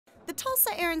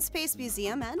Tulsa Air and Space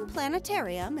Museum and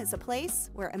Planetarium is a place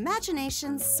where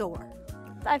imaginations soar.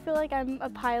 I feel like I'm a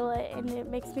pilot and it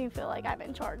makes me feel like I'm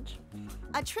in charge.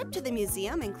 A trip to the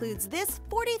museum includes this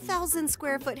 40,000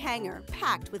 square foot hangar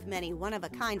packed with many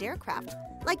one-of-a-kind aircraft,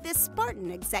 like this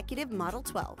Spartan Executive Model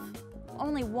 12.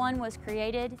 Only one was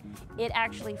created. It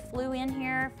actually flew in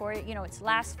here for its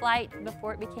last flight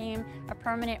before it became a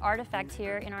permanent artifact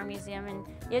here in our museum, and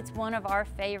it's one of our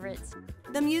favorites.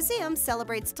 The museum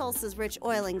celebrates Tulsa's rich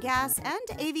oil and gas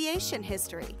and aviation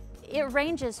history. It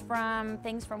ranges from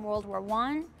things from World War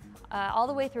I all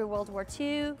the way through World War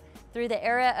II, through the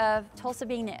era of Tulsa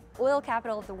being the oil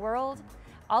capital of the world,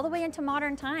 all the way into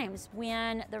modern times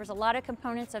when there was a lot of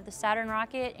components of the Saturn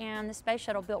rocket and the space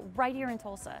shuttle built right here in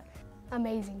Tulsa.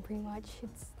 Amazing, pretty much.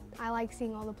 I like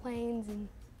seeing all the planes and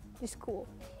it's cool.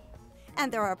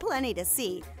 And there are plenty to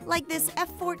see, like this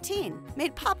F-14,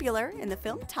 made popular in the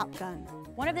film Top Gun.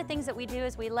 One of the things that we do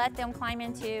is we let them climb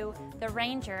into the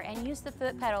Ranger and use the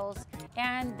foot pedals,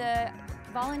 and the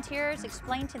volunteers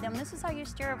explain to them, this is how you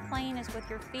steer a plane, is with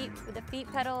your feet, with the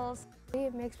feet pedals.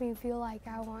 It makes me feel like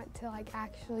I want to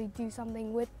actually do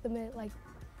something with them, like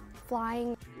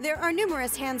flying. There are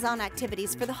numerous hands-on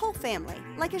activities for the whole family,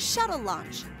 like a shuttle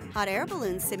launch, hot air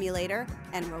balloon simulator,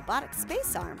 and robotic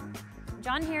space arm.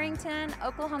 John Harrington,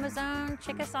 Oklahoma's own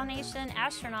Chickasaw Nation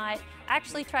astronaut,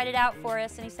 actually tried it out for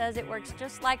us, and he says it works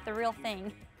just like the real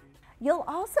thing. You'll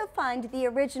also find the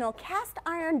original cast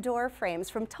iron door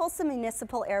frames from Tulsa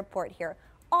Municipal Airport here.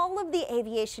 All of the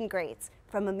aviation greats,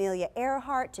 from Amelia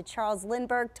Earhart to Charles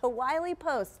Lindbergh to Wiley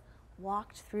Post,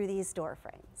 walked through these door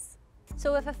frames.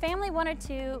 So if a family wanted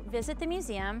to visit the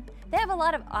museum, they have a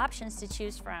lot of options to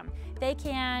choose from. They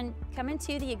can come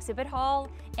into the exhibit hall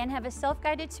and have a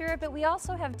self-guided tour, but we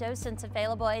also have docents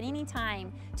available at any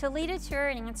time to lead a tour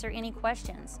and answer any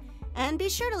questions. And be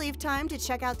sure to leave time to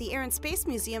check out the Air and Space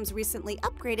Museum's recently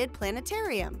upgraded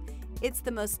planetarium. It's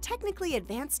the most technically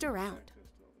advanced around.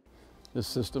 This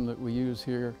system that we use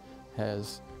here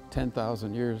has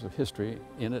 10,000 years of history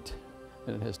in it,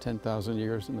 and it has 10,000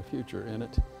 years in the future in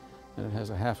it. And it has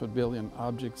 500 million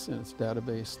objects in its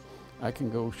database. I can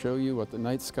go show you what the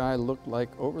night sky looked like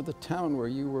over the town where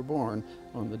you were born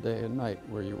on the day and night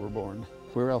where you were born.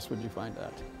 Where else would you find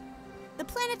that? The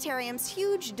planetarium's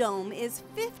huge dome is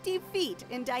 50 feet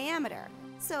in diameter.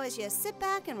 So as you sit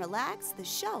back and relax, the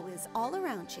show is all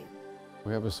around you.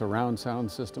 We have a surround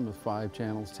sound system with 5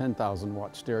 channels, 10,000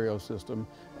 watt stereo system,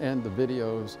 and the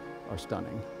videos are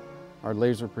stunning. Our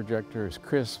laser projector is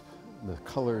crisp. The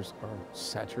colors are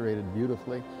saturated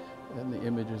beautifully, and the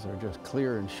images are just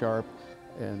clear and sharp,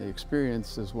 and the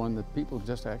experience is one that people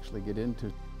just actually get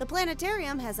into. The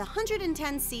planetarium has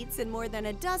 110 seats and more than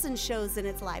a dozen shows in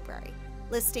its library.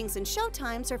 Listings and show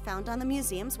times are found on the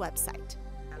museum's website.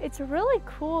 It's really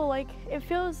cool, it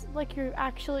feels like you're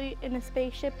actually in a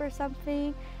spaceship or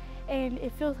something, and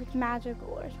it feels like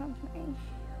magical or something.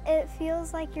 It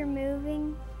feels like you're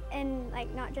moving and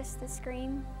not just the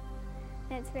screen.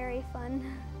 It's very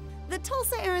fun. The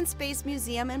Tulsa Air and Space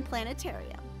Museum and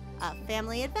Planetarium, a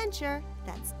family adventure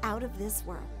that's out of this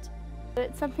world.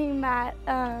 It's something that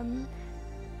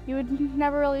you would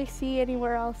never really see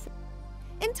anywhere else.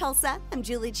 In Tulsa, I'm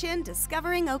Julie Chin,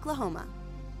 Discovering Oklahoma.